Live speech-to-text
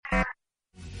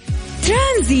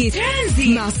ترانزيت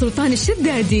مع سلطان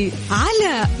الشدادي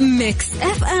على ميكس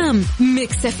اف ام.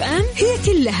 ميكس اف ام هي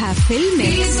كلها في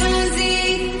الميكس.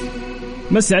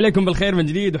 مسي عليكم بالخير من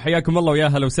جديد وحياكم الله ويا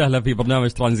هلا وسهلا في برنامج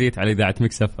ترانزيت على إذاعة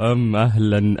ميكس اف ام.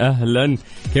 أهلا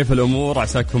كيف الأمور؟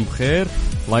 عساكم بخير،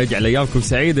 الله يجعل أيامكم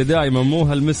سعيدة دائما، مو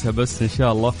هالمسها بس إن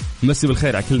شاء الله. مسي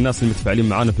بالخير على كل الناس المتفاعلين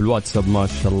معنا في الواتساب، ما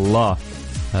شاء الله.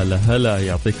 هلا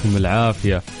يعطيكم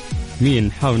العافية. مين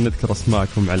نحاول نذكر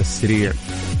أسماءكم على السريع؟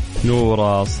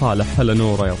 نورة صالح، هلا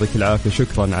نورة يعطيك العافية،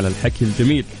 شكرا على الحكي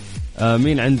الجميل.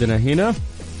 مين عندنا هنا؟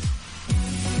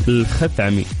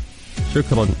 الختعمي،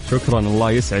 شكرا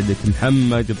الله يسعدك.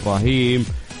 محمد، إبراهيم،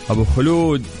 أبو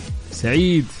خلود،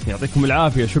 سعيد، يعطيكم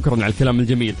العافية، شكرا على الكلام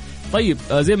الجميل. طيب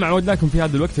زي ما عودناكم في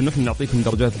هذا الوقت إنه نحن نعطيكم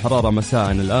درجات الحرارة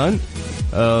مساء الآن.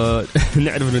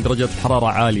 نعرف إن درجات الحرارة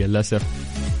عالية للأسف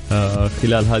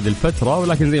خلال هذه الفترة،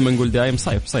 ولكن زي ما نقول دائم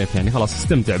صيف يعني خلاص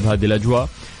استمتع بهذه الأجواء.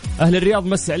 أهل الرياض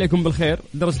مسي عليكم بالخير.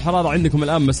 درجة الحرارة عندكم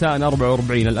الآن مساء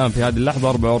 44، الآن في هذه اللحظة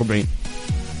 44،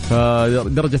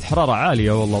 فدرجة حرارة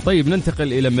عالية والله. طيب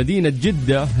ننتقل إلى مدينة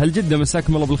جدة. هل جدة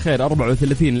مساكم الله بالخير؟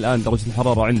 34 الآن درجة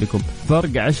الحرارة عندكم،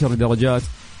 فرق 10 درجات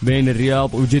بين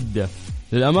الرياض وجدة.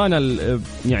 للأمانة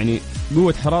يعني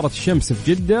قوة حرارة الشمس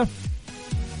في جدة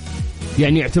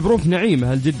يعني يعتبروه في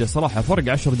نعيمة هالجدة صراحة،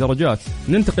 فرق 10 درجات.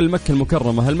 ننتقل لمكة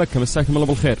المكرمة. هل مكة مساكم الله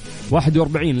بالخير؟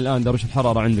 41 الآن درجة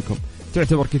الحرارة عندكم،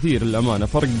 تعتبر كثير للأمانة،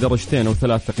 فرق درجتين أو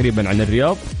ثلاث تقريبا عن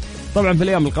الرياض. طبعا في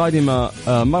الأيام القادمة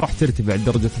ما راح ترتفع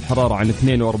درجة الحرارة عن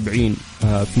 42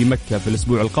 في مكة في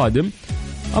الأسبوع القادم.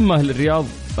 أما أهل الرياض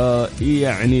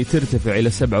يعني ترتفع إلى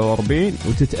 47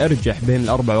 وتتأرجح بين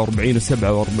 44 و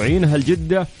 47. أهل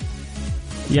جدة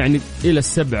يعني إلى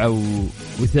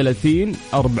 37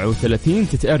 34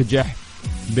 تتأرجح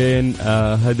بين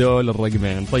هذول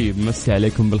الرقمين. طيب مسي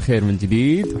عليكم بالخير من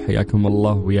جديد وحياكم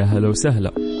الله ويا هلا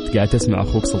وسهلا. قاعد تسمع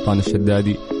أخوك سلطان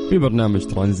الشدادي في برنامج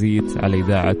ترانزيت على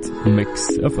إذاعة ميكس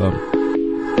اف ام.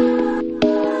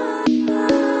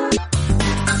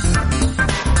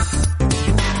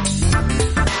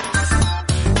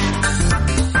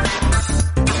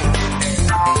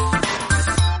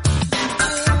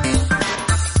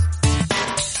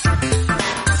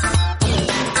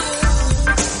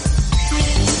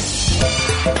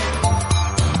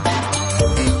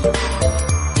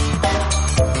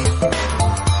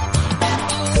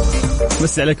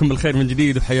 مسي عليكم بالخير من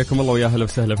جديد وحياكم الله ويا هلا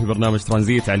وسهلا في برنامج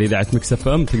ترانزيت على إذاعة ميكس اف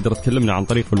ام. تقدر تكلمنا عن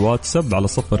طريق الواتساب على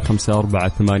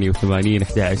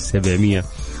 0548811700.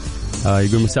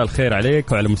 يقول مساء الخير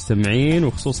عليك وعلى مستمعين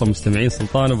وخصوصا مستمعين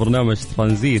سلطان وبرنامج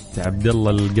ترانزيت. عبد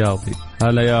الله القاضي،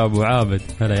 هلا يا أبو عابد،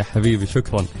 هلا يا حبيبي،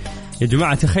 شكرا. يا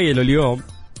جماعة تخيلوا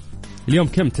اليوم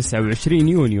كم؟ 29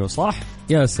 يونيو صح؟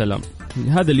 يا سلام،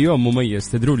 هذا اليوم مميز.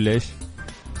 تدرون ليش؟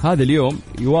 هذا اليوم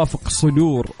يوافق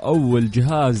صدور أول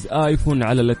جهاز آيفون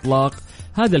على الإطلاق.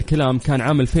 هذا الكلام كان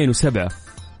عام 2007،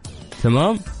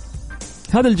 تمام؟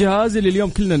 هذا الجهاز اللي اليوم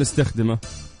كلنا نستخدمه،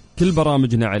 كل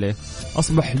برامجنا عليه،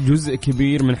 أصبح جزء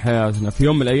كبير من حياتنا. في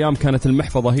يوم من الأيام كانت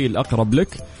المحفظة هي الأقرب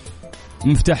لك،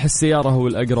 مفتاح السيارة هو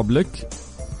الأقرب لك،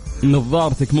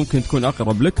 نظارتك ممكن تكون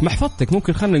أقرب لك، محفظتك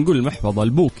ممكن خلنا نقول المحفظة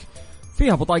البوك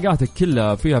فيها بطاقاتك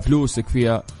كلها، فيها فلوسك،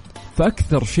 فيها،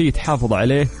 فأكثر شيء تحافظ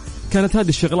عليه كانت هذه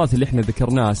الشغلات اللي احنا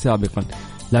ذكرناها سابقا.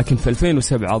 لكن في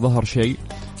 2007 ظهر شيء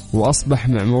وأصبح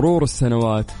مع مرور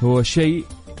السنوات هو شيء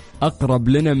أقرب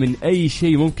لنا من أي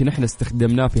شيء ممكن احنا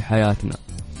استخدمناه في حياتنا.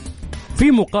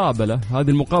 في مقابلة، هذه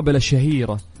المقابلة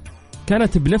شهيرة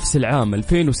كانت بنفس العام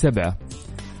 2007،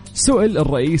 سئل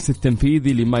الرئيس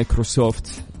التنفيذي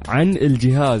لمايكروسوفت عن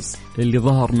الجهاز اللي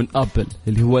ظهر من أبل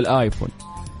اللي هو الآيفون،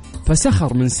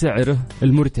 فسخر من سعره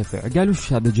المرتفع. قالوا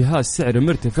وش هذا جهاز سعره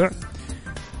مرتفع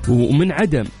ومن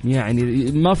عدم،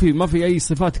 يعني ما في أي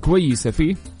صفات كويسة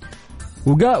فيه.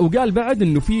 وقال بعد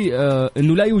إنه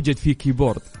لا يوجد فيه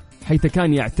كيبورد، حيث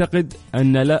كان يعتقد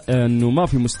أنه ما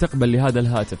في مستقبل لهذا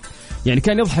الهاتف. يعني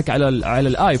كان يضحك على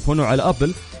الآيفون وعلى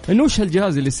أبل إنه وش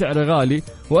هالجهاز اللي سعره غالي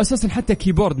وأساسا حتى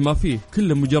كيبورد ما فيه،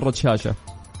 كله مجرد شاشة.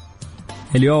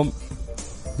 اليوم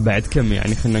بعد كم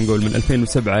يعني خلنا نقول من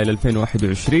 2007 إلى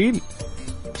 2021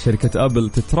 شركة أبل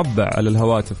تتربع على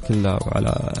الهواتف كلها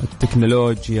وعلى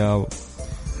التكنولوجيا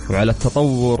وعلى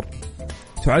التطور،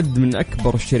 تعد من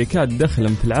أكبر الشركات دخلا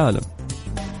في العالم.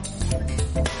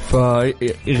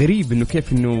 فغريب إنه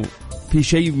كيف إنه في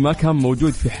شيء ما كان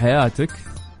موجود في حياتك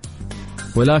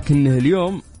ولكنه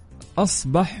اليوم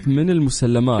أصبح من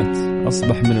المسلمات،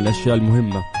 أصبح من الأشياء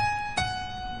المهمة.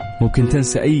 ممكن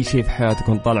تنسى أي شيء في حياتك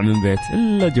وانت طالع من بيت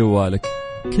إلا جوالك،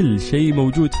 كل شيء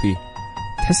موجود فيه،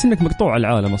 تحس إنك مقطوع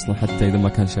العالم أصلا حتى إذا ما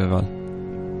كان شغال.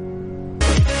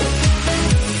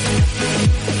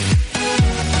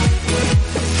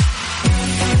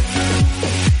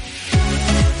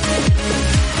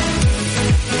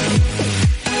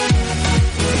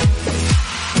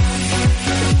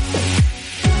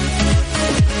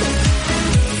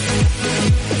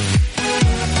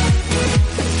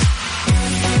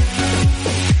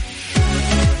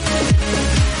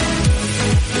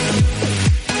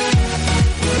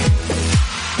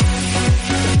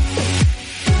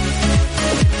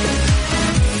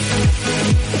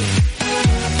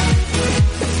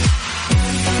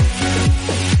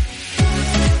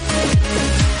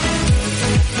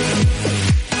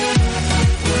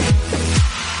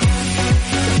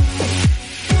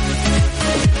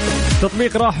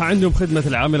 تطبيق راحة عندهم خدمة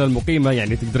العاملة المقيمة،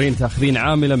 يعني تقدرين تاخذين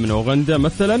عاملة من أوغندا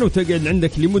مثلا وتقعد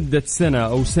عندك لمدة سنة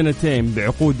أو سنتين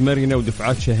بعقود مرنة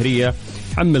ودفعات شهرية.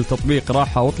 حمل تطبيق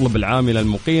راحة واطلب العاملة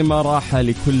المقيمة، راحة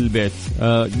لكل بيت.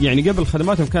 يعني قبل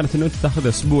خدماتهم كانت إنه أنت تاخذها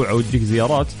أسبوع أو تجيك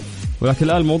زيارات، ولكن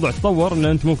الآن الموضوع تطور إن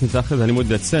أنت ممكن تاخذها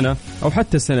لمدة سنة أو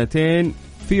حتى سنتين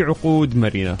في عقود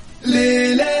مرنة.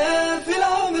 ليلة في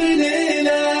العمر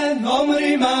ليلة،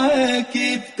 عمري معاك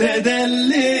ابتدى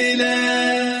الليلة.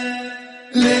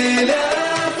 ليلة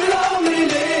في العمر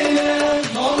ليلة،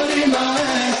 عمري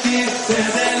معاك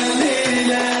ابتدى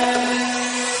الليلة.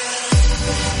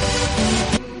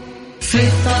 في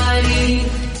الطريق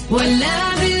ولا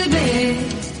بالبيت،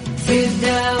 في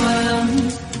الدوام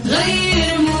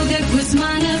غير مودك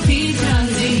واسمعنا في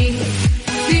ترانزيت.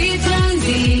 في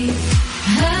ترانزيت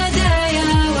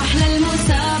هدايا واحلى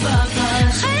المسابقة،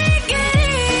 خليك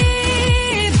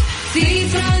قريب في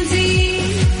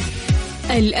ترانزيت.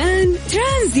 الآن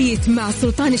ترانزيت مع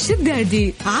سلطان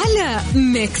الشدادي على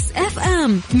ميكس اف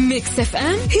ام. ميكس اف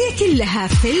ام هي كلها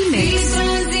في الميكس.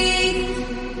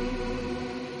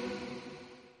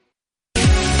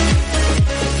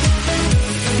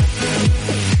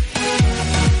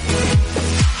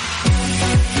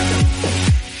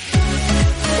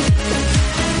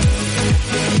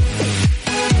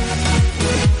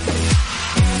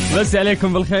 بس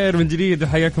عليكم بالخير من جديد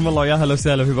وحياكم الله ويا اهلا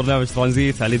وسهلا في برنامج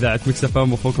ترانزيت على اذاعه ميكس اف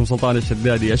ام، واخوكم سلطان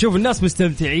الشدادي. اشوف الناس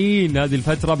مستمتعين هذه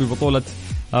الفتره ببطوله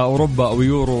اوروبا او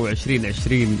يورو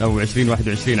 2020 او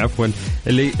 2021 عفوا،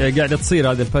 اللي قاعده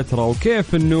تصير هذه الفتره،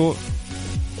 وكيف انه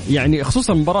يعني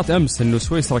خصوصا مباراه امس انه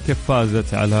سويسرا كيف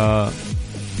فازت على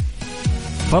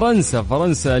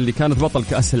فرنسا اللي كانت بطل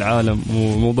كأس العالم،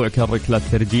 وموضوع كان ركلات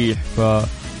ترجيح.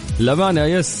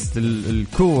 فالأمانة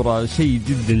الكورة شيء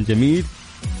جدا جميل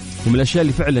ومن الأشياء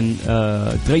اللي فعلا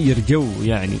تغير جو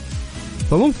يعني.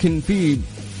 فممكن في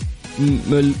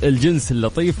الجنس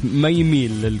اللطيف ما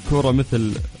يميل للكورة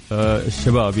مثل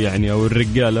الشباب يعني أو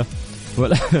الرجالة،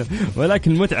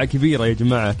 ولكن متعة كبيرة يا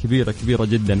جماعة، كبيرة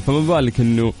جدا. فما بالك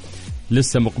أنه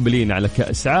لسه مقبلين على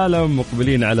كأس عالم،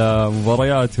 مقبلين على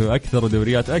مباريات أكثر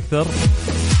ودوريات أكثر.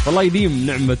 والله يديم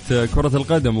نعمة كرة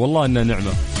القدم، والله إنها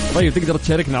نعمة. طيب تقدر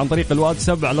تشاركنا عن طريق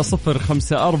الواتساب على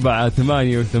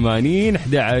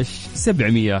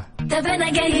 0548811700. طب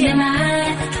أنا جاية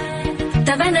معاك،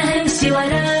 طب أنا همشي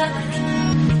وراك،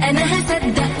 أنا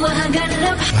هصدق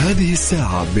وهجرب. هذه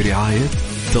الساعة برعاية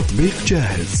تطبيق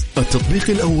جاهز، التطبيق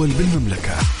الأول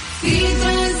بالمملكة. في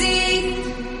ترانزيت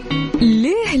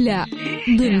ليه لا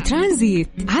ضمن ترانزيت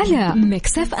على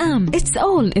ميكس اف ام. It's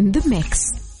all in the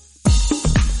mix.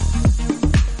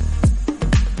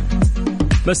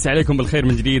 بس عليكم بالخير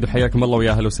من جديد وحياكم الله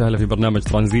ويا اهلا وسهلا في برنامج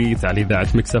ترانزيت على اذاعه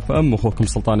ميكس اف ام، واخوكم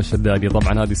سلطان الشدادي.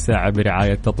 طبعا هذه الساعه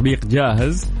برعايه تطبيق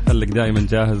جاهز، خليك دائما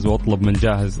جاهز واطلب من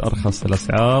جاهز ارخص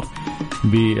الاسعار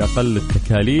باقل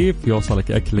التكاليف،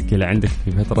 يوصلك اكلك الى عندك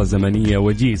في فتره زمنيه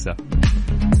وجيزه.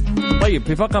 طيب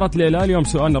في فقرة ليلى اليوم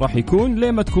سؤالنا راح يكون: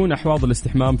 ليه ما تكون أحواض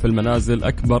الاستحمام في المنازل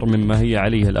أكبر مما هي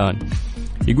عليه الآن؟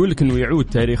 يقول لك أنه يعود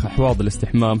تاريخ أحواض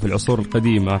الاستحمام في العصور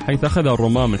القديمة، حيث أخذها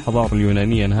الرومان من الحضارة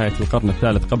اليونانية نهاية القرن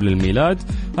الثالث قبل الميلاد.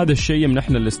 هذا الشيء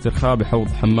يمنحنا الاسترخاء بحوض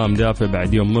حمام دافئ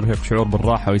بعد يوم مرهق، شعور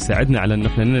بالراحة، ويساعدنا على أن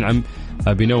احنا ننعم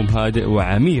بنوم هادئ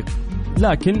وعميق.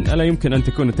 لكن ألا يمكن أن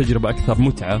تكون التجربة أكثر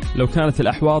متعة لو كانت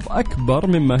الأحواض أكبر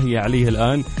مما هي عليه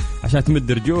الآن، عشان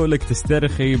تمد رجولك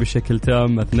تسترخي بشكل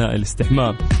تام أثناء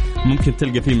الاستحمام. ممكن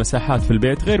تلقى فيه مساحات في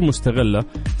البيت غير مستغلة،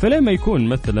 فليه ما يكون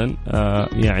مثلا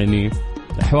يعني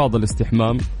أحواض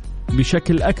الاستحمام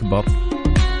بشكل أكبر؟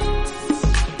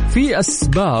 في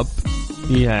أسباب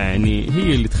يعني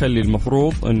هي اللي تخلي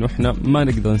المفروض أنه إحنا ما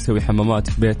نقدر نسوي حمامات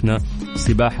في بيتنا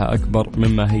سباحة أكبر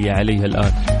مما هي عليه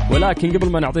الآن. ولكن قبل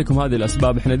ما نعطيكم هذه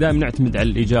الأسباب، إحنا دائما نعتمد على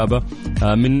الإجابة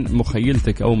من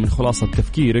مخيلتك أو من خلاصة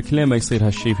تفكيرك ليه ما يصير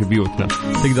هالشيء في بيوتنا.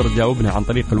 تقدر تجاوبنا عن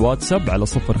طريق الواتساب على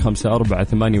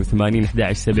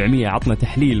 0548811700. عطنا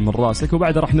تحليل من راسك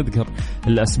وبعدها راح نذكر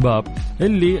الأسباب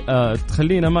اللي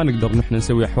تخلينا ما نقدر نحن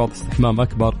نسوي أحواض استحمام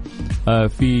أكبر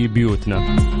في بيوتنا.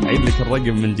 أعيد لك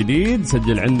الرقم من جديد،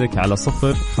 سجل عندك على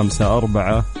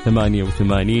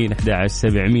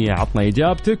 0548811700. عطنا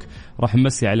إجابتك، راح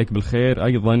نمسي عليك بالخير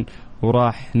أيضا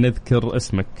وراح نذكر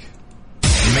اسمك.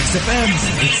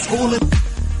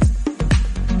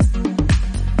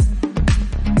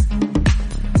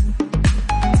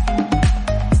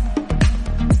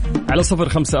 على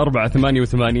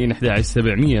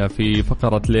 0548811700 في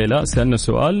فقرة ليلى سألنا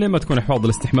سؤال: لما تكون أحواض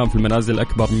الاستحمام في المنازل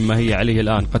أكبر مما هي عليه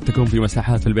الآن؟ قد تكون في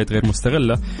مساحات في البيت غير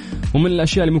مستغلة، ومن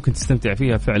الأشياء اللي ممكن تستمتع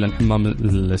فيها فعلا حمام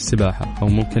السباحة أو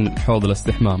ممكن حوض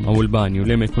الاستحمام أو البانيو،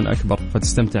 لما يكون أكبر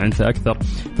فتستمتع أنت أكثر.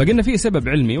 فقلنا فيه سبب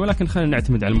علمي، ولكن خلينا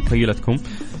نعتمد على مخيلتكم.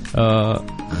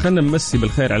 خلينا نمسي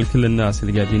بالخير على كل الناس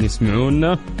اللي قاعدين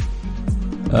يسمعونا.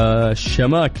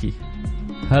 الشماكي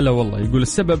هلا والله يقول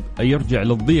السبب يرجع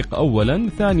للضيق أولا،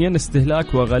 ثانيا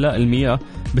استهلاك وغلاء المياه،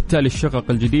 بالتالي الشقق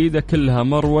الجديدة كلها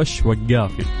مروش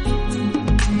وقافي.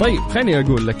 طيب خليني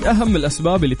أقول لك أهم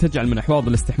الأسباب اللي تجعل من أحواض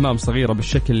الاستحمام صغيرة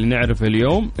بالشكل اللي نعرفه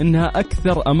اليوم إنها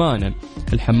أكثر أمانا.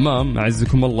 الحمام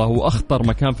أعزكم الله هو أخطر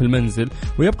مكان في المنزل،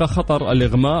 ويبقى خطر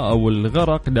الإغماء أو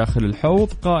الغرق داخل الحوض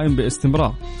قائم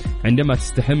باستمرار. عندما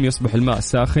تستحم يصبح الماء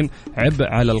الساخن عبء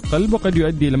على القلب، وقد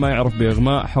يؤدي لما يعرف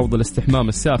بإغماء حوض الاستحمام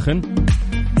الساخن.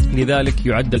 لذلك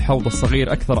يعد الحوض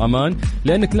الصغير أكثر أمان،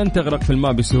 لأنك لن تغرق في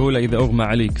الماء بسهولة إذا أغمى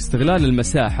عليك. استغلال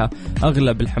المساحة،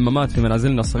 أغلب الحمامات في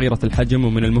منازلنا صغيرة الحجم،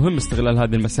 ومن المهم استغلال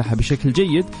هذه المساحة بشكل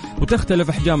جيد. وتختلف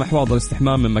أحجام أحواض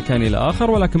الاستحمام من مكان إلى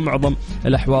آخر، ولكن معظم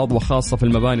الأحواض وخاصة في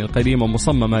المباني القديمة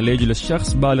مصممة ليجلس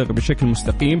شخص بالغ بشكل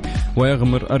مستقيم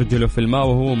ويغمر أرجله في الماء،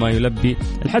 وهو ما يلبي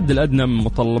الحد الأدنى من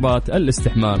متطلبات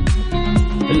الاستحمام.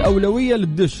 الأولوية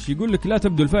للدش، يقول لك لا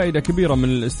تبدو الفائدة كبيرة من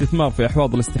الاستثمار في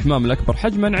أحواض الاستحمام الأكبر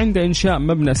حجما عند إنشاء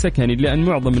مبنى سكني، لأن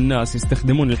معظم الناس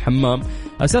يستخدمون الحمام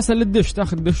أساسا للدش،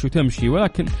 تاخذ دش وتمشي.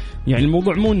 ولكن يعني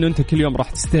الموضوع مو أنه أنت كل يوم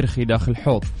راح تسترخي داخل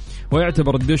حوض.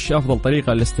 ويعتبر الدش أفضل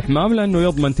طريقة للاستحمام لأنه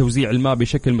يضمن توزيع الماء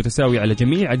بشكل متساوي على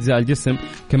جميع أجزاء الجسم،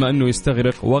 كما أنه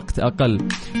يستغرق وقت أقل.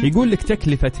 يقول لك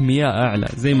تكلفة مياه أعلى،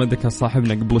 زي ما ذكر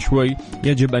صاحبنا قبل شوي.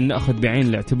 يجب أن نأخذ بعين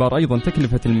الاعتبار أيضا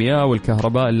تكلفة المياه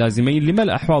والكهرباء اللازمين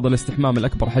لملء أحواض الاستحمام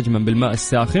الأكبر حجما بالماء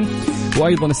الساخن.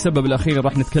 وأيضا السبب الأخير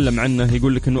راح نتكلم عنه،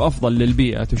 يقول لك أنه أفضل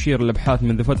للبيئة. تشير الأبحاث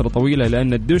منذ فترة طويلة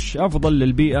لأن الدش أفضل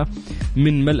للبيئة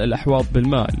من ملء الأحواض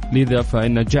بالماء، لذا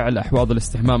فإن جعل أحواض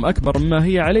الاستحمام أكبر مما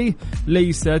هي عليه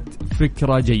ليست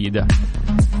فكرة جيدة.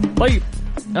 طيب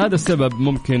هذا السبب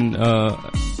ممكن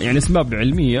يعني أسباب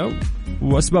علمية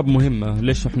وأسباب مهمة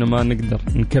ليش إحنا ما نقدر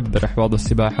نكبر أحواض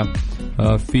السباحة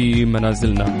في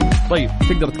منازلنا. طيب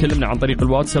تقدر تكلمنا عن طريق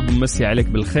الواتساب ومسي عليك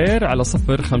بالخير على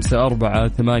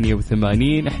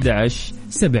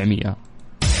 0548811700.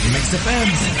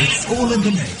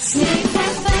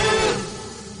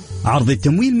 عرض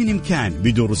التمويل من إمكان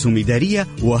بدون رسوم إدارية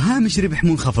وهامش ربح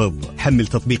منخفض. حمل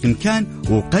تطبيق إمكان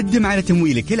وقدم على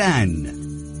تمويلك الآن.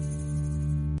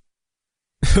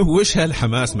 وش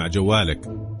هالحماس مع جوالك؟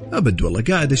 أبد والله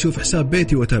قاعد أشوف حساب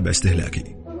بيتي وأتابع استهلاكي.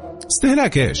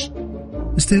 استهلاك إيش؟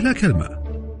 استهلاك الماء.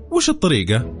 وش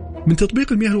الطريقة؟ من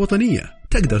تطبيق المياه الوطنية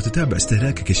تقدر تتابع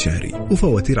استهلاكك الشهري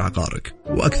وفواتير عقارك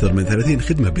وأكثر من 30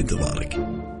 خدمة بانتظارك.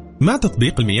 مع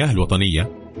تطبيق المياه الوطنية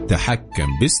تحكم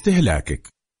باستهلاكك.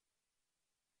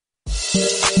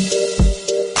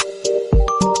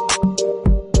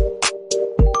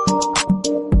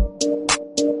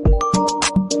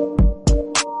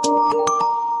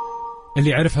 اللي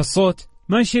يعرف هالصوت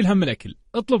ما يشيل هم الأكل،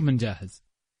 اطلب من جاهز.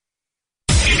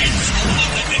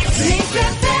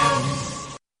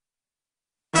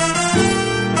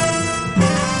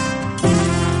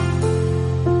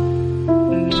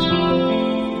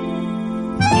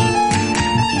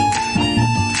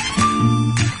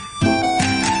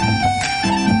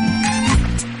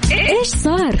 إيش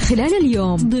صار خلال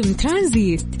اليوم ضمن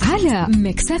ترانزيت على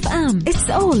ميكس اف ام. It's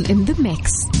all in the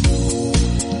mix.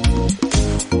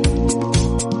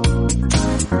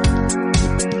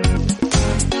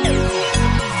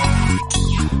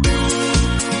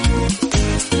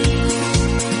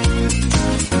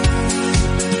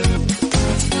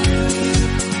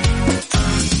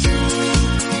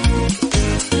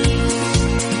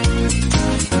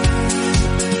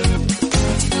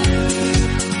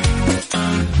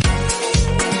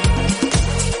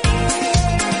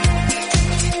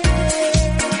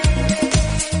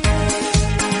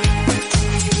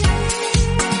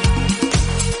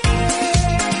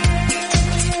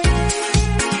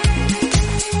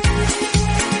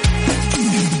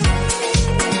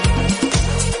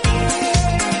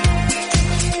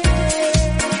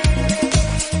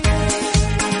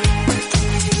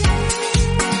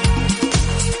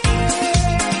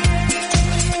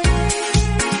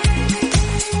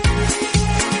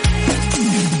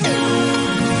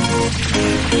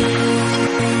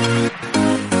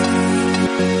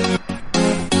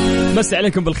 بس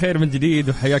عليكم بالخير من جديد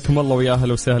وحياكم الله ويا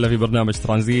اهلا وسهلا في برنامج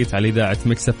ترانزيت على اذاعه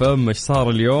مكس اف ام. ايش صار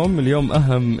اليوم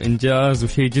اهم انجاز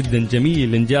وشيء جدا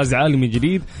جميل، انجاز عالمي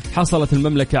جديد. حصلت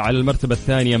المملكه على المرتبه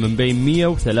الثانيه من بين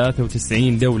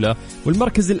 193 دوله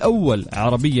والمركز الاول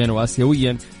عربيا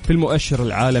واسيويا في المؤشر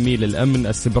العالمي للامن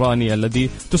السبراني الذي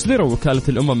تصدره وكاله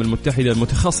الامم المتحده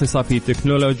المتخصصه في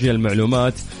تكنولوجيا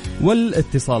المعلومات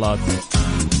والاتصالات.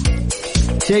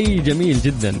 شيء جميل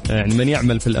جدا، يعني من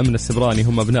يعمل في الأمن السبراني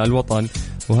هم أبناء الوطن،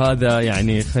 وهذا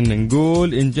يعني خلنا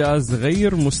نقول إنجاز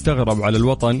غير مستغرب على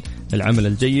الوطن. العمل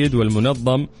الجيد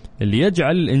والمنظم اللي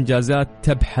يجعل الإنجازات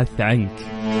تبحث عنك.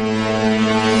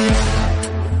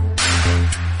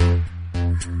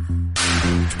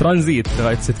 ترانزيت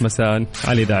لغاية 6 مساء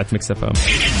على إذاعة مكس اف ام.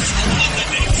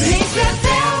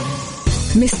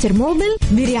 مستر موبل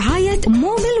برعاية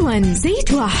موبل ون،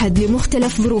 زيت واحد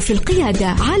لمختلف ظروف القيادة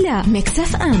على ميكس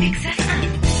اف ام.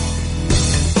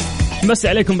 بس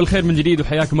عليكم بالخير من جديد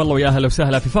وحياكم الله ويا اهلا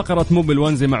وسهلا في فقرة موبل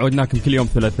ون زي ما عودناكم كل يوم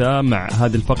ثلاثاء، مع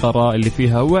هذه الفقرة اللي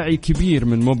فيها وعي كبير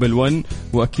من موبل ون،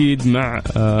 وأكيد مع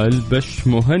البش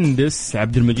مهندس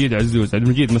عبد المجيد عزوز. عبد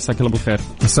المجيد مساك الله بالخير.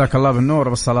 مساك الله بالنور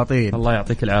والسلاطين. الله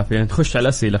يعطيك العافية. نخش على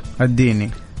الأسئلة. اديني.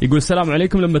 يقول السلام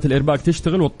عليكم، لمبة الإيرباك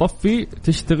تشتغل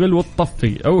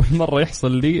وتطفي أول مرة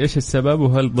يحصل لي، إيش السبب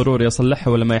وهل ضروري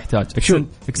أصلحها ولا ما يحتاج؟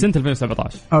 اكسنت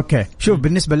 2017. أوكي شوف،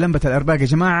 بالنسبة للمبة الإيرباك يا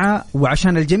جماعة،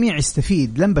 وعشان الجميع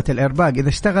يستفيد، لمبة الإيرباك إذا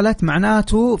اشتغلت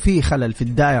معناته في خلل في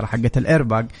الدائرة حقة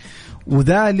الإيرباك،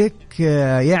 وذلك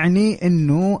يعني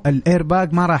انه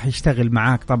الايرباج ما راح يشتغل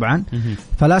معاك طبعا.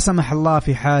 فلا سمح الله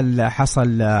في حال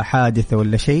حصل حادثة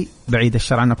ولا شيء، بعيد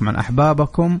الشر عنكم عن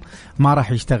احبابكم، ما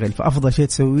راح يشتغل. فافضل شيء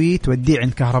تسويه توديه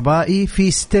عند كهربائي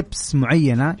في ستيبس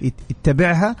معينة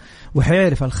يتبعها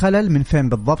وحيعرف الخلل من فين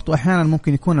بالضبط، واحيانا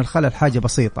ممكن يكون الخلل حاجة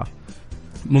بسيطة.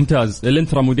 ممتاز.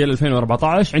 الانترا موديل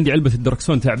 2014 عندي علبة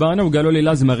الدركسون تعبانة وقالوا لي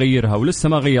لازم أغيرها ولسه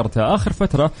ما غيرتها. آخر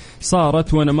فترة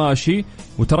صارت وأنا ماشي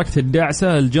وتركت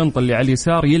الدعسة الجنط اللي على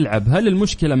اليسار يلعب. هل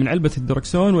المشكلة من علبة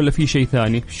الدركسون ولا في شيء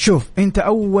ثاني؟ شوف أنت،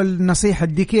 أول نصيحة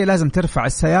ديكية لازم ترفع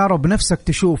السيارة وبنفسك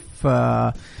تشوف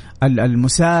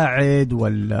المساعد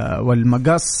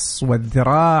والمقص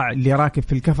والذراع اللي راكب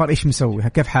في الكفر إيش مسويها،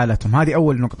 كيف حالتهم. هذه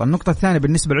أول نقطة. النقطة الثانية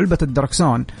بالنسبة لعلبة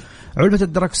الدركسون، علبة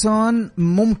الدركسون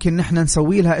ممكن نحن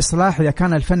نسوي لها إصلاح إذا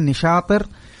كان الفني شاطر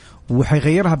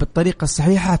وحيغيرها بالطريقة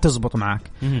الصحيحة تزبط معك.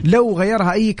 لو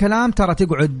غيرها أي كلام ترى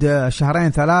تقعد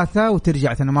 2-3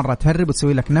 وترجع ثاني مرة تهرب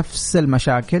وتسوي لك نفس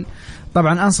المشاكل.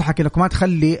 طبعا أنصحك إنك ما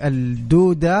تخلي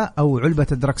الدودة أو علبة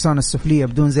الدركسون السفلية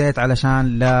بدون زيت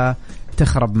علشان لا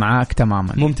تخرب معاك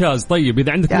تماما. ممتاز. طيب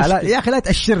إذا عندك يا أخي لا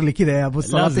تأشر لي كذا يا أبو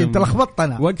السلاطين، أنت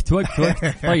لخبطتنا. وقت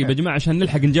طيب يا جماعة عشان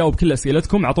نلحق نجاوب كل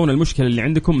أسئلتكم، أعطونا المشكلة اللي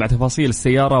عندكم مع تفاصيل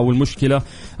السيارة أو المشكلة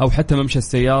أو حتى ممشى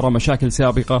السيارة، مشاكل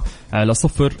سابقة، على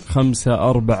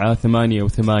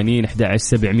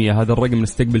 0548811700. هذا الرقم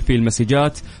نستقبل فيه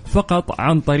المسجات فقط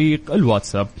عن طريق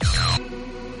الواتساب.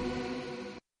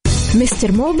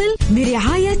 مستر موبل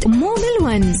برعاية موبل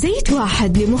ون، زيت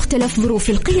واحد لمختلف ظروف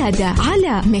القيادة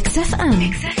على ميكس اف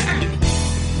ام.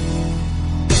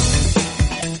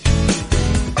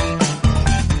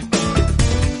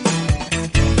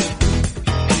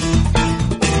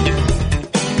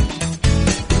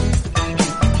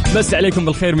 بس عليكم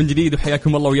بالخير من جديد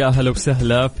وحياكم الله ويا أهلا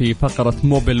وسهلا في فقرة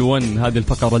موبل ون، هذه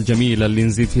الفقرة الجميلة اللي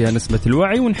نزيد فيها نسبة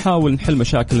الوعي ونحاول نحل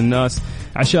مشاكل الناس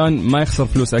عشان ما يخسر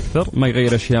فلوس أكثر، ما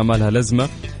يغير أشياء ما لها لازمة،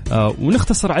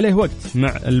 ونختصر عليه وقت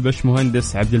مع البش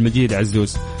مهندس عبد المجيد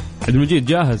عزوز. عبد المجيد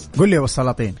جاهز؟ قل لي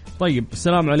والسلاطين. طيب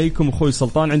السلام عليكم أخوي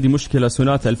سلطان، عندي مشكلة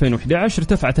سوناتا 2011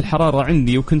 ارتفعت الحرارة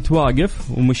عندي وكنت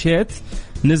واقف ومشيت،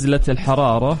 نزلت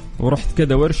الحرارة ورحت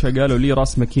كذا ورشة قالوا لي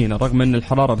راس ماكينة، رغم أن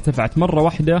الحرارة ارتفعت مرة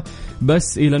واحدة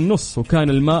بس إلى النص وكان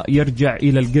الماء يرجع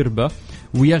إلى القربة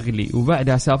ويغلي،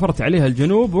 وبعدها سافرت عليها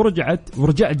الجنوب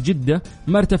ورجعت جدة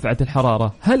ما ارتفعت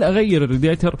الحرارة. هل أغير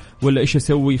الرادياتر ولا إيش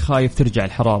أسوي؟ خايف ترجع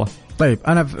الحرارة. طيب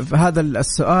أنا في هذا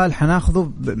السؤال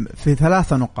حناخذه في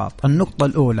 3 نقاط. النقطة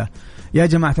الأولى يا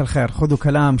جماعة الخير، خذوا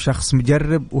كلام شخص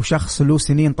مجرب وشخص له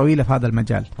سنين طويلة في هذا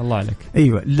المجال. الله عليك.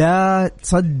 أيوة، لا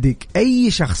تصدق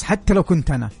أي شخص حتى لو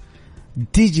كنت أنا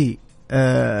تيجي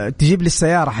تجيب لي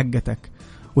السيارة حقتك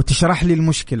وتشرح لي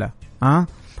المشكلة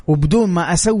وبدون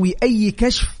ما أسوي أي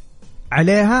كشف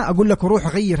عليها أقول لك روح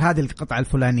غير هذه القطعة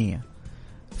الفلانية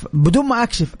بدون ما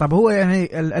أكشف. طب هو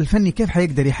يعني الفني كيف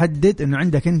حيقدر يحدد أنه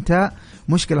عندك أنت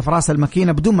مشكلة في رأس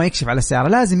الماكينة بدون ما يكشف على السيارة؟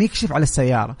 لازم يكشف على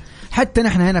السيارة. حتى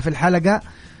نحن هنا في الحلقة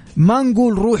ما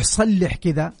نقول روح صلح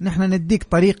كذا، نحن نديك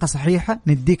طريقة صحيحة،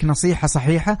 نديك نصيحة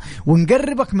صحيحة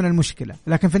ونقربك من المشكلة.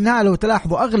 لكن في النهاية لو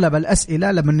تلاحظوا أغلب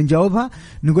الأسئلة لما نجاوبها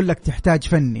نقول لك تحتاج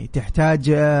فني،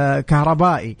 تحتاج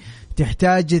كهربائي،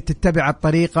 تحتاج تتبع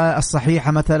الطريقة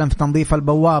الصحيحة مثلا في تنظيف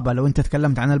البوابة لو أنت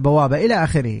تكلمت عن البوابة إلى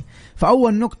آخره.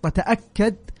 فأول نقطة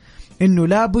تأكد إنه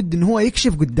لابد إنه هو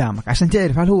يكشف قدامك عشان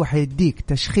تعرف هل هو حيديك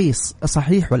تشخيص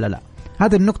صحيح ولا لا.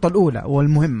 هذه النقطة الأولى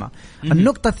والمهمة.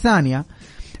 النقطة الثانية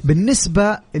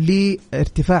بالنسبة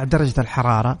لارتفاع درجة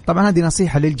الحرارة، طبعا هذه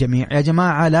نصيحة للجميع يا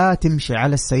جماعة، لا تمشي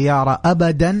على السيارة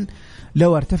أبدا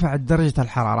لو ارتفعت درجة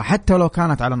الحرارة حتى لو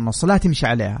كانت على النص، لا تمشي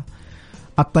عليها.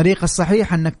 الطريقة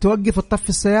الصحيحة أنك توقف وتطفي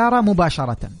السيارة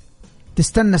مباشرة،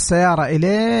 تستنى السيارة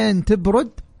إلين تبرد،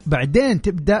 بعدين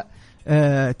تبدأ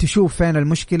تشوف فين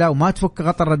المشكلة، وما تفك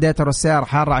غطا الراديتر والسيارة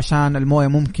حارة عشان الموية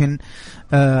ممكن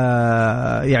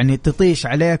يعني تطيش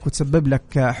عليك وتسبب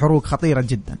لك حروق خطيرة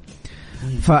جدا.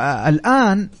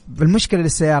 فالآن المشكلة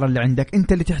للسيارة اللي عندك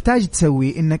أنت اللي تحتاج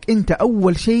تسوي إنك أنت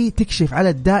أول شيء تكشف على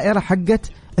الدائرة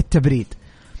حقت التبريد.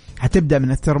 هتبدأ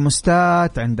من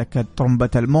الثرموستات، عندك طرمبة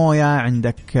الموية،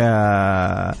 عندك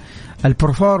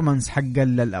البرفورمانس حق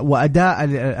وأداء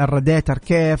الراديتر،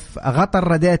 كيف غطى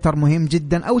الراديتر مهم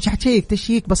جدا. أول شيء حتشيك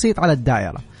تشيك بسيط على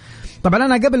الدائرة. طبعا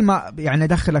أنا قبل ما يعني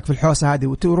أدخلك في الحوسة هذه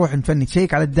وتروح نفني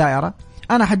تشيك على الدائرة،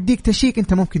 أنا حديك تشيك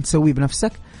أنت ممكن تسويه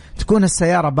بنفسك. تكون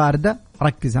السيارة باردة،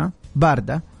 ركز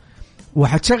باردة،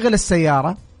 وحتشغل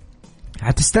السيارة،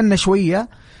 حتستنى شوية،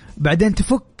 بعدين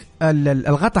تفك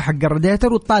الغطاء حق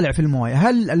الراديتر وتطالع في المويه.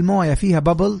 هل المويه فيها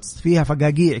بابلز، فيها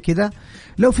فقاقيع كذا؟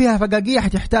 لو فيها فقاقيع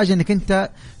حتحتاج انك انت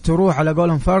تروح على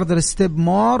قولهم فاردر ستيب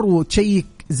مور وتشيك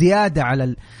زياده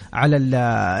على ال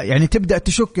يعني تبدا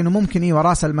تشك انه ممكن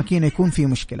راس الماكينه يكون فيه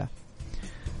مشكله.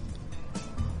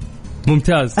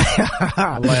 ممتاز.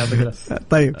 الله يعطيك العافية.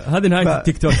 طيب هذه نهاية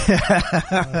التيك توك.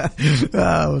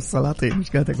 والسلاطين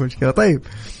مشكلة. طيب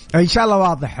إن شاء الله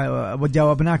واضح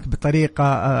وجاوبناك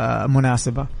بطريقة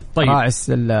مناسبة. طيب راعس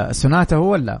السوناتا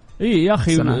هو ولا إيه يا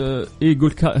أخي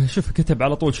يقول شوف كتب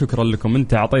على طول شكرا لكم،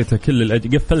 أنت عطيته كل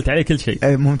قفلت عليه كل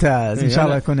شيء. ممتاز. إن شاء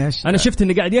الله يكون إيش. أنا شفت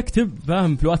إنه قاعد يكتب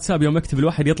فاهم في الواتساب، يوم يكتب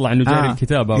الواحد يطلع إنه جاري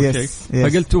الكتابة أو شيء،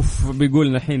 فقلت أوف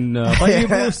بيقول الحين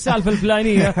طيب والسالفة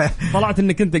الفلانية، طلعت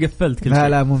إنك أنت قفلت كل شيء.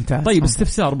 لا ممتاز. طيب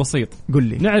استفسار بسيط، قل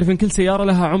لي. نعرف إن كل سيارة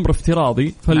لها عمر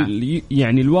افتراضي،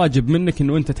 يعني الواجب منك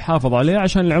إنه أنت تحافظ عليه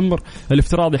عشان العمر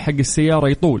الافتراضي حق السيارة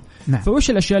يطول. فوش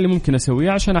الأشياء اللي ممكن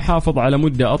أسويها عشان أحافظ على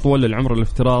مدة أطول للعمر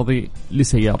الافتراضي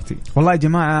لسيارتي؟ والله يا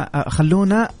جماعة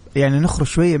خلونا يعني نخرج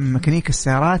شوية من ميكانيك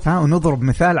السيارات ونضرب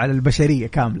مثال على البشرية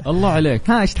كاملة. الله عليك.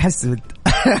 ايش تحسب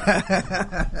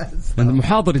انت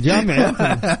محاضر جامعي.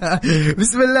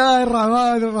 بسم الله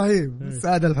الرحمن الرحيم.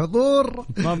 السادة الحضور،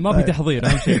 ما في تحضير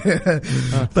اهم شيء.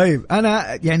 طيب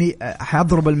انا يعني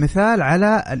حاضرب المثال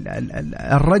على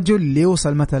الرجل اللي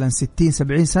يوصل مثلا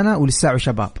 60-70 سنة ولسه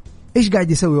شباب، ايش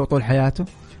قاعد يسوي طول حياته؟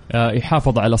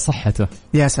 يحافظ على صحته.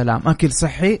 يا سلام، اكل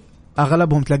صحي،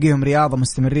 اغلبهم تلاقيهم رياضه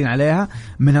مستمرين عليها،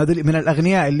 من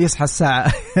الاغنياء اللي يصحى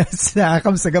الساعه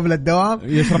 5 قبل الدوام،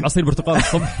 يشرب عصير برتقال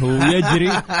الصبح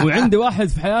ويجري، وعنده واحد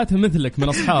في حياته مثلك من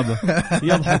اصحابه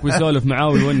يضحك ويسولف معاه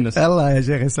ويونس. الله يا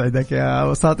شيخ يسعدك يا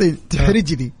وساطين،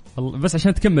 تحرجني بس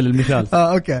عشان تكمل المثال.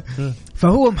 اوكي.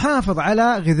 فهو محافظ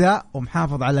على غذاء،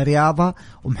 ومحافظ على رياضه،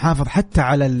 ومحافظ حتى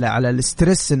على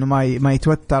الاسترس انه ما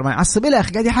يتوتر، ما يعصب، الى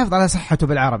اخره، قاعد يحافظ على صحته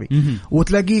بالعربي.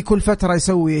 وتلاقيه كل فتره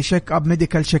يسوي شيك اب،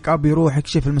 ميديكال شيك اب، يروح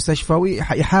يكشف المستشفى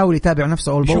ويحاول يتابع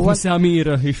نفسه اول باول، يشوف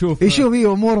مساميره، يشوف هي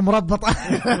اموره مربطه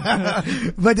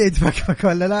بدا يتفكفك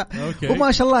ولا لا.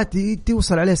 وما شاء الله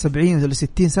توصل عليه 70 ولا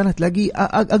 60 سنه تلاقيه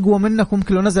اقوى منك،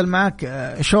 ممكن لو نزل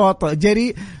معك شوط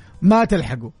جري ما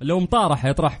تلحقه، لو مطارح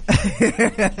يطرح.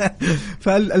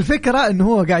 فالفكرة انه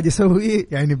هو قاعد يسوي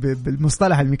يعني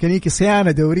بالمصطلح الميكانيكي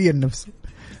صيانة دورية لنفسه.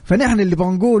 فنحن اللي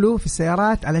بنقوله في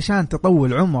السيارات علشان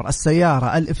تطول عمر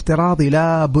السيارة الافتراضي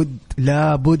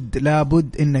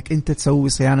لابد انك انت تسوي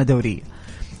صيانة دورية.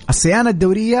 الصيانة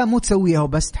الدورية مو تسويها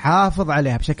وبس، تحافظ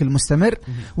عليها بشكل مستمر،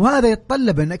 وهذا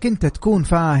يتطلب انك انت تكون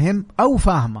فاهم او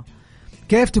فاهمة.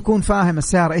 كيف تكون فاهم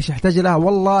السيارة ايش يحتاج لها؟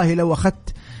 والله لو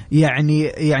اخذت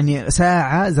يعني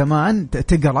ساعة زمان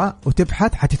تقرأ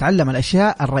وتبحث حتتعلم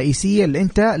الأشياء الرئيسية اللي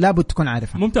أنت لابد تكون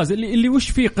عارفها. ممتاز. اللي وش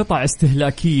فيه قطع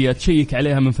استهلاكية تشيك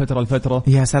عليها من فترة لفترة.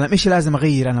 يا سلام، إيش لازم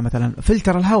أغير أنا مثلا؟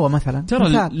 فلتر الهواء مثلا.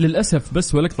 ترى للأسف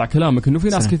بس ولا أقطع كلامك إنه في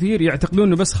ناس كثير يعتقدون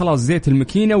إنه بس خلاص زيت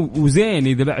الماكينة وزين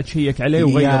إذا بعد شيك عليه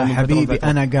وغيره. يا حبيبي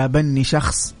أنا قابلني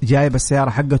شخص جايب السيارة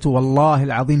حقته والله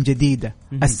العظيم جديدة،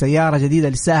 السيارة جديدة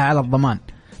لساها على الضمان.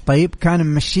 طيب كان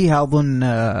ممشيها أظن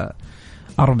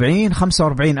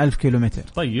 45 ألف كيلومتر.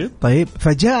 طيب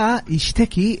فجاء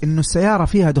يشتكي إنه السيارة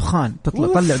فيها دخان،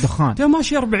 تطلع دخان. ده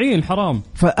ماشي 40 حرام.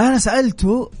 فأنا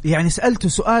سألته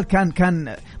سؤال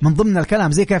كان من ضمن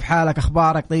الكلام زي كيف حالك،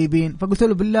 أخبارك، طيبين. فقلت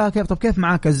له بالله كيف، طب كيف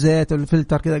معاك الزيت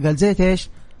والفلتر كذا؟ قال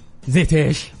زيت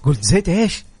إيش؟ قلت زيت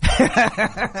إيش؟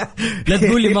 لا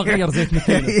تقول لي ما غير زيت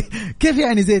ماكينة. كيف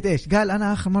يعني زيت إيش؟ قال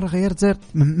أنا آخر مرة غيرت زيت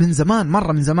من زمان،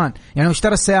 مرة من زمان. يعني هو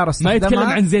اشترى السيارة، ما يتكلم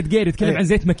عن زيت جير، يتكلم عن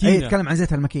زيت ماكينة. يتكلم عن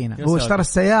زيت الماكينة. هو اشترى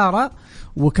السيارة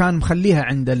وكان مخليها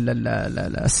عند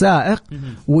السائق،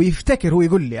 ويفتكر، هو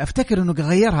يقول لي أفتكر إنه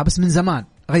غيرها بس من زمان،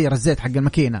 غير الزيت حق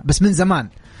الماكينة بس من زمان.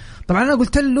 طبعا أنا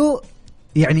قلت له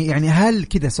يعني هل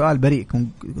كده، سؤال بريء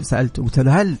سألته، قلت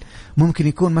له هل ممكن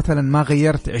يكون مثلا ما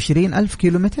غيرت 20,000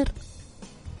 كيلومتر؟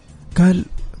 قال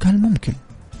ممكن.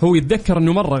 هو يتذكر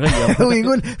انه مرة غير. هو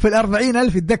يقول في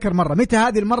 40,000 يتذكر مرة. متى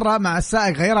هذه المرة مع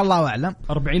السائق غير الله أعلم.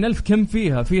 40,000 كم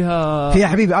فيها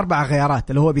حبيبي 4 غيارات،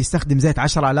 اللي هو بيستخدم زيت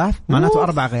 10,000 معناته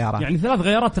 4 غيارات، يعني 3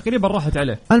 غيارات تقريبا راحت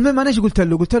عليه. المهم أنا إيش قلت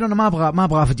له أنا ما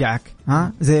أبغى أفجعك،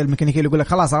 ها، زي الميكانيكي اللي يقول لك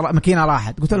خلاص ماكينة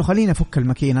راحت. قلت له خليني أفك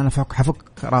الماكينة، أنا حفك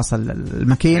رأس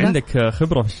الماكينة. عندك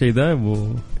خبرة في الشيء ده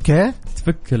كيف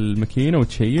تفك الماكينة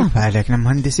وتشيك؟ ما عليك،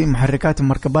 مهندسين محركات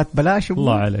ومركبات بلاش.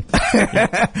 الله عليك.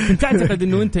 كنت أعتقد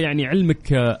إنه أنت يعني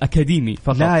علمك أكاديمي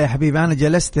فقط. لا يا حبيبي، أنا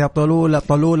جلست يا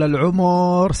طلول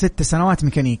العمر 6 سنوات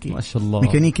ميكانيكي. ما شاء الله.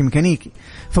 ميكانيكي.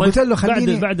 فقلت له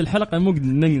خليني بعد الحلقة مو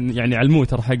يعني على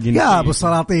الموتر حقي يا أبو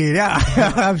السلاطين يا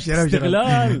أبشر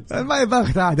استغلال. ما يبغى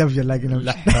أختار أبشر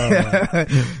لكن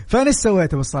فأنا إيش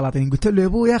سويت أبو السلاطين؟ قلت له يا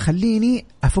أبويا خليني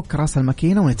أفك رأس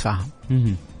الماكينة ونتفاهم.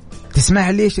 تسمح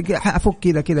لي ايش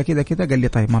افك كذا. قال لي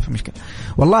طيب ما في مشكله.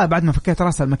 والله بعد ما فكيت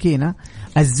راس الماكينه،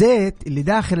 الزيت اللي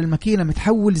داخل الماكينه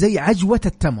متحول زي عجوه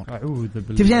التمر. اعوذ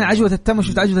بالله. كيف يعني عجوه التمر؟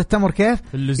 شفت عجوه التمر كيف؟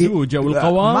 اللزوجه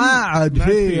والقوام ما عاد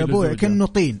فيه يا ابوي، كأنه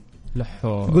طين.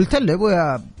 قلت له يا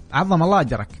ابويا عظم الله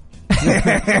اجرك.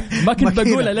 ما كنت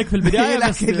بقولها لك في البدايه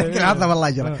بس عظم الله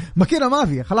اجرك. ماكينه ما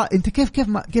فيها خلاص. انت كيف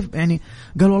يعني؟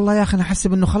 قال والله يا اخي انا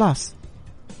احسب انه خلاص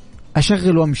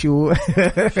أشغل وامشي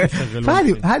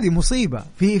هذه مصيبة.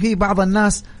 في بعض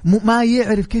الناس ما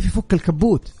يعرف كيف يفك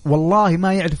الكبوت، والله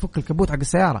ما يعرف يفك الكبوت حق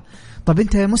السيارة. طب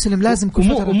أنت يا مسلم لازم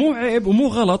ومو عيب ومو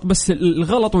غلط، بس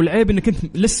الغلط والعيب إنك أنت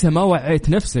لسه ما وعيت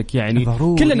نفسك. يعني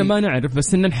كلنا ما نعرف،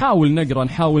 بس إن نحاول نقرأ،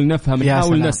 نحاول نفهم،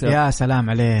 نحاول نسأل. يا سلام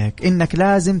عليك، إنك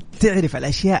لازم تعرف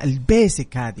الأشياء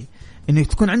البيسك هذه، إنه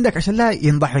تكون عندك عشان لا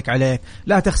ينضحك عليك،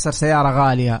 لا تخسر سيارة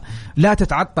غالية، لا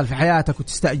تتعطل في حياتك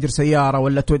وتستأجر سيارة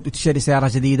ولا تشتري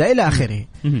سيارة جديدة إلى آخره.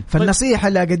 فالنصيحة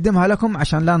اللي أقدمها لكم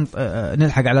عشان لا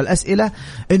نلحق على الأسئلة،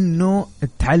 إنه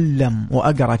اتعلم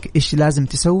وأقرأ إيش لازم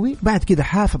تسوي، بعد كده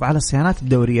حافظ على الصيانات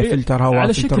الدورية، فلتر هواء،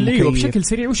 على فلتر مكيف. بشكل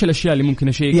سريع وش الأشياء اللي ممكن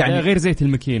أشيك يعني غير زيت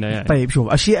الماكينة يعني؟ طيب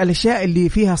شوف، الأشياء اللي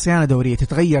فيها صيانة دورية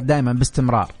تتغير دائما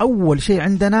باستمرار. أول شيء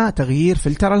عندنا تغيير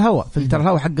فلتر الهواء، فلتر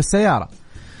الهواء حق السيارة.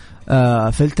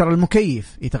 فلتر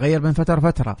المكيف يتغير من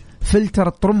فترة. فلتر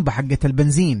الطرمبة حقة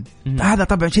البنزين، هذا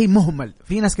طبعا شيء مهمل.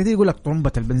 في ناس كثير يقول لك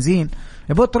طرمبة البنزين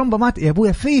يا ابوي، الطرمبة يا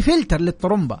ابوي في فلتر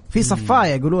للطرمبة، في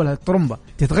صفاية يقولوا لها الطرمبة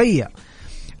تتغير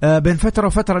بين فترة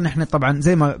وفترة. نحن طبعا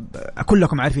زي ما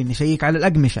كلكم عارفين نشيك على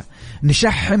الأقمشة،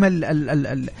 نشحم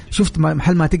شفت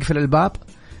محل ما تقفل الباب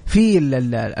في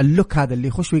اللوك هذا اللي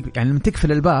يخش يعني لما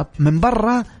تقفل الباب من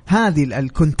برا، هذه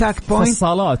الكونتاكت بوينت،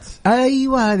 فصالات.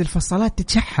 ايوه هذه الفصالات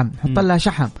تتشحم، نحط لها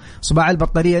شحم. صباع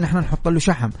البطارية نحن نحط له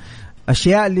شحم.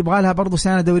 أشياء اللي يبغى لها برضو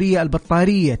صيانة دورية،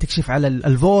 البطارية تكشف على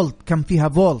الفولت، كم فيها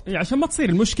فولت، عشان ما تصير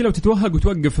المشكلة وتتوهق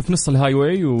وتوقف في نص الهاي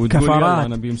واي وتقول يلا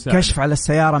أنا بيمساعد. كشف على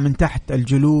السيارة من تحت،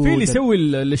 الجلود، في اللي يسوي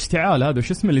الاشتعال هذا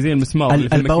وش اسمه اللي زي المسمار،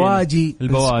 البواجي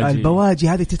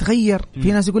هذه تتغير.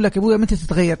 في ناس يقول لك أبويا متى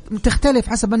تتغير؟ تختلف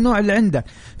حسب النوع اللي عندك،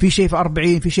 في شيء في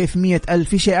 40، في شيء في 100,000،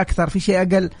 في شيء أكثر، في شيء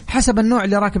أقل، حسب النوع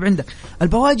اللي راكب عندك.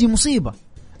 البواجي مصيبة.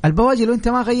 البواجي لو أنت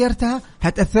ما غيرتها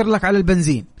هتأثر لك على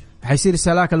البنزين، حيصير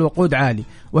استهلاك الوقود عالي،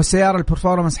 والسيارة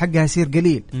البرفورمانس حقها يصير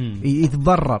قليل،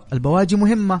 يتضرر. البواجي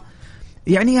مهمة.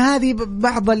 يعني هذه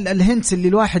بعض الهنتس اللي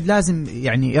الواحد لازم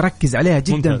يعني يركز عليها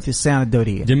جدا. ممتاز. في الصيانة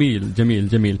الدورية. جميل جميل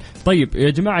جميل. طيب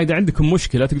يا جماعة، إذا عندكم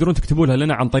مشكلة تقدرون تكتبوا لها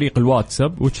لنا عن طريق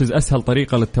الواتساب، وتشز أسهل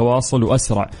طريقة للتواصل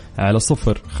وأسرع، على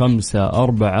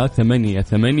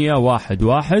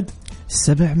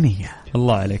 0548811700.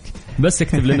 الله عليك، بس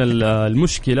اكتب لنا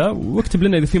المشكلة، واكتب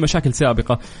لنا إذا في مشاكل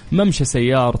سابقة، ممشى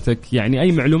سيارتك، يعني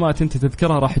أي معلومات أنت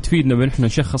تذكرها راح تفيدنا بنحن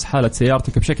نشخص حالة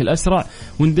سيارتك بشكل أسرع،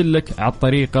 وندلك على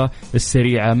الطريقة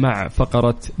السريعة مع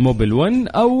فقرة موبل 1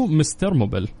 أو مستر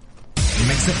موبل.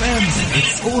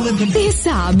 هذه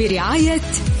الساعة برعاية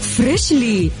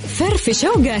فريشلي، فرفش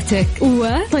اوقاتك،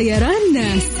 وطيران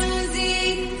ناس.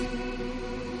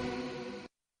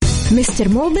 مستر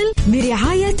موبل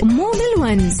برعاية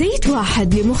موبل 1، زيت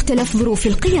واحد لمختلف ظروف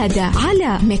القيادة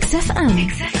على ميكس اف ام.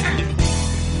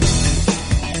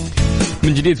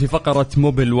 من جديد في فقرة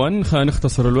موبل 1. خلينا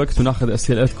نختصر الوقت وناخذ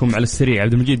أسئلتكم على السريع.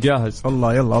 عبد المجيد جاهز؟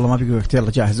 الله يلا ما بيقول وقت،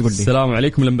 يلا جاهز قول لي. السلام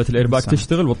عليكم. لمبة الإيرباك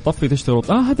تشتغل والطفي تشتغل.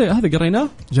 هذا قريناه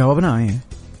جاوبناه. ايه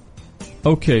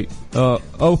اوكي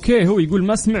اوكي. هو يقول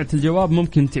ما سمعت الجواب،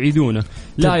 ممكن تعيدونه.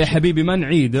 لا يا حبيبي ما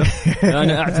نعيده.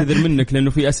 انا اعتذر منك لانه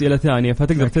في اسئله ثانيه،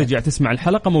 فتقدر ترجع تسمع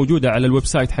الحلقه موجوده على الويب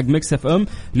سايت حق ميكس اف ام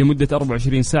لمده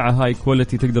 24 ساعه هاي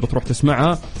كواليتي، تقدر تروح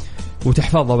تسمعها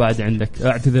وتحفظها بعد عندك.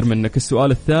 اعتذر منك.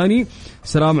 السؤال الثاني: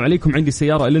 السلام عليكم، عندي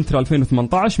سيارة الانترا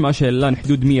 2018 ماشية الآن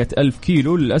حدود 100,000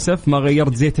 كيلو، للأسف ما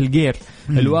غيرت زيت الجير.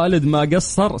 الوالد ما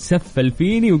قصر، سفل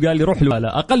فيني وقال لي روح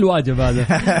لا أقل واجب هذا.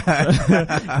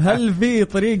 هل في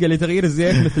طريقة لتغيير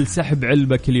الزيت مثل سحب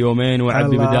علبة كل يومين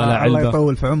وعبي بدالها علبة؟ الله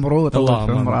يطول في عمره ويطول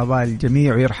في عمر آباء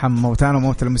الجميع ويرحم موتانا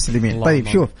وموتى المسلمين. طيب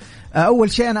شوف،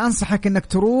 أول شيء أنا أنصحك أنك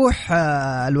تروح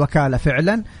الوكالة،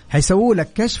 فعلا حيسووا لك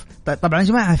كشف. طبعا يا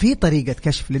جماعة في طريقة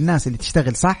كشف للناس اللي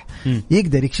تشتغل صح،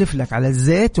 يقدر يكشف لك على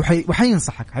الزيت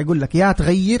وحينصحك، حيقول لك يا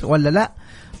تغير ولا لا.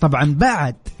 طبعا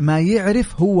بعد ما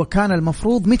يعرف هو كان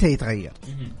المفروض متى يتغير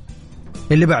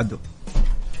اللي بعده.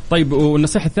 طيب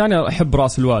والنصيحة الثانية أحب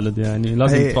رأس الوالد، يعني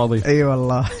لازم تراضيه. أي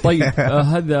والله. طيب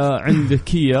هذا عند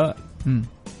كيا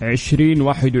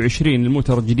 2021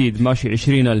 الموتر الجديد ماشي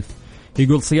 20,000،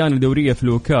 يقول صيانة دورية في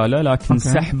الوكالة لكن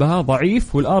سحبها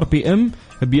ضعيف والار بي ام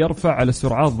بيرفع على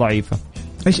سرعات ضعيفة.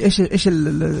 ايش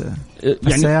يعني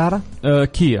السيارة؟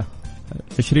 كيا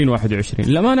 2021.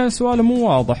 للأمانة سؤاله مو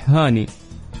واضح. هاني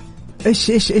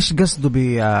ايش قصده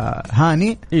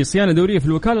بهاني؟ صيانة دورية في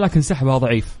الوكالة لكن سحبها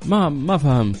ضعيف. ما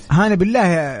فهمت. هاني بالله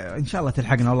ان شاء الله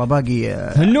تلحقنا والله، باقي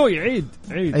هنوي عيد.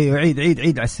 ايوه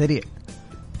عيد على السريع.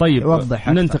 طيب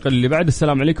ننتقل اللي بعد.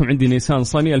 السلام عليكم، عندي نيسان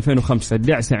صني 2005،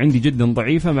 الدعسة عندي جدا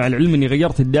ضعيفة، مع العلم اني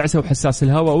غيرت الدعسة وحساس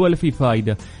الهواء ولا في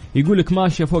فايدة. يقولك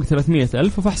ماشية فوق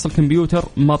 300,000 وفحص الكمبيوتر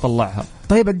ما طلعها.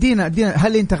 طيب ادينا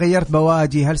هل انت غيرت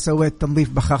بواجي؟ هل سويت تنظيف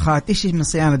بخاخات؟ ايش من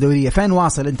صيانة دورية؟ فين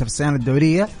واصل انت في الصيانة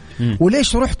الدورية؟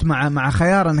 وليش رحت مع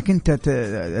خيار انك انت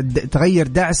تغير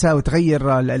دعسة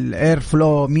وتغير الاير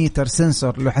فلو ميتر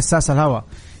سنسور لحساس الهواء؟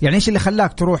 يعني ايش اللي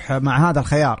خلاك تروح مع هذا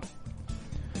الخيار؟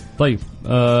 طيب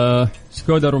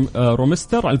سكودا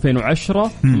رومستر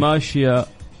 2010 ماشية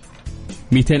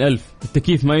 200,000،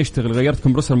 التكييف ما يشتغل، غيرت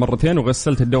كمبرسر مرتين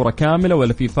وغسلت الدورة كاملة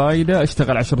ولا في فايدة،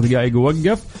 اشتغل 10 دقائق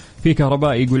ووقف. في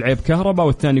كهرباء يقول عيب كهرباء،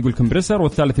 والثاني يقول كمبرسر،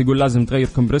 والثالث يقول لازم تغير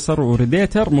كمبرسر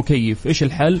وريديتر مكيف. ايش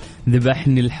الحل؟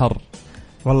 ذبحني الحر.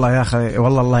 والله يا أخي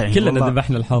والله الله يعني كلنا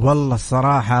ذبحنا الحر والله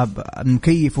الصراحة.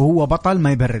 مكيف وهو بطل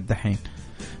ما يبرد دحين.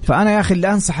 فأنا يا أخي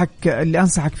اللي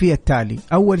أنصحك فيه التالي.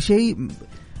 أول شيء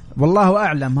والله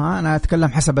أعلم، أنا أتكلم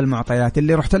حسب المعطيات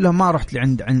اللي رحت لهم، ما رحت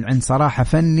عند صراحة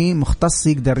فني مختص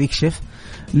يقدر يكشف،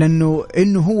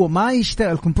 لأنه هو ما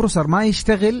يشتغل الكمبروسر ما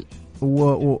يشتغل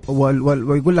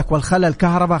ويقول لك والخلل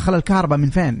كهرباء. خلل كهرباء من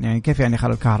فين؟ يعني كيف يعني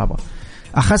خلل كهرباء؟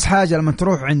 أخس حاجة لما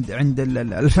تروح عند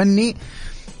الفني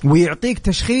ويعطيك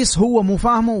تشخيص هو مو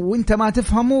فاهمه وانت ما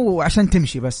تفهمه عشان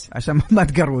تمشي، بس عشان ما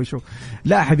تقروشه.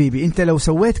 لا حبيبي، انت لو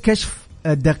سويت كشف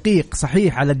دقيق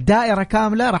صحيح على الدائرة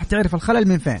كاملة راح تعرف الخلل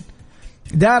من فين.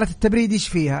 دائرة التبريد ايش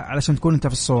فيها علشان تكون انت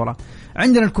في الصورة.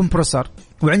 عندنا الكمبرسور،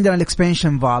 وعندنا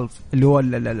الاكسبانشن فالف اللي هو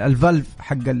الفالف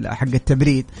حق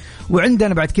التبريد،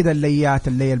 وعندنا بعد كده الليات،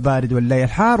 اللي البارد واللي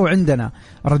الحار، وعندنا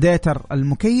راديتر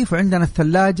المكيف، وعندنا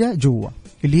الثلاجة جوا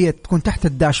اللي هي تكون تحت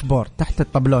الداشبورد تحت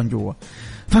الطبلون جوا.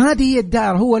 فهذه هي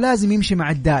الدائرة. هو لازم يمشي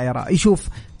مع الدائرة، يشوف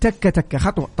تكة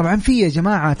خطوة. طبعا في يا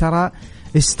جماعة ترى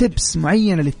ستيبس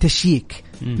معينة للتشييك،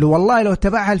 لو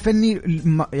تبعها الفني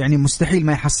يعني مستحيل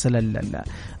ما يحصل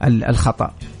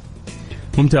الخطأ.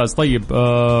 ممتاز. طيب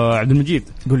عبد المجيد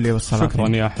قل لي والصلاة. شكرا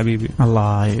يا حبيبي،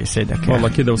 الله يسعدك. والله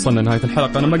كذا وصلنا نهاية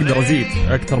الحلقة، أنا ما أقدر أزيد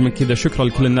أكثر من كذا. شكرا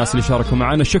لكل الناس اللي شاركوا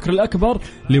معنا، الشكر الأكبر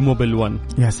لموبل 1.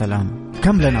 يا سلام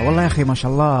كم لنا والله يا أخي، ما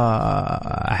شاء الله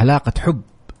علاقة حب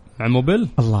مع موبل.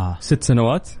 الله 6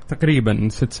 سنوات تقريبا،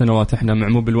 6 سنوات احنا مع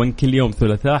موبل 1 كل يوم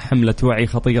ثلاثاء حملة وعي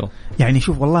خطيرة. يعني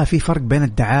شوف والله في فرق بين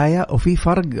الدعاية وفي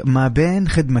فرق ما بين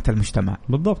خدمة المجتمع.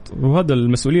 بالضبط، وهذا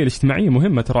المسؤولية الاجتماعية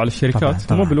مهمة ترى على الشركات.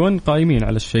 طبعاً. موبل 1 قائمين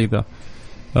على الشيء ذا.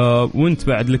 وانت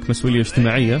بعد لك مسؤولية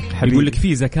اجتماعية، يقول لك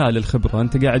في زكاة للخبرة،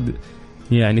 انت قاعد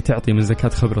يعني تعطي من زكاة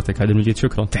خبرتك. عبد المجيد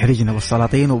شكرا، تحرجنا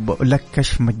بالسلاطين وبقول لك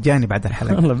كشف مجاني بعد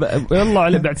الحلقة. يلا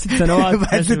على بعد 6 سنوات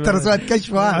بعد 6 سنوات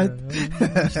كشف واحد.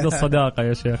 ايش ذا الصداقة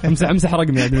يا شيخ. امسح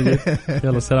رقمي يا عبد المجيد.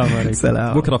 يلا السلام عليكم.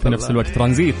 سلام. بكرة في نفس الوقت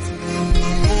ترانزيت.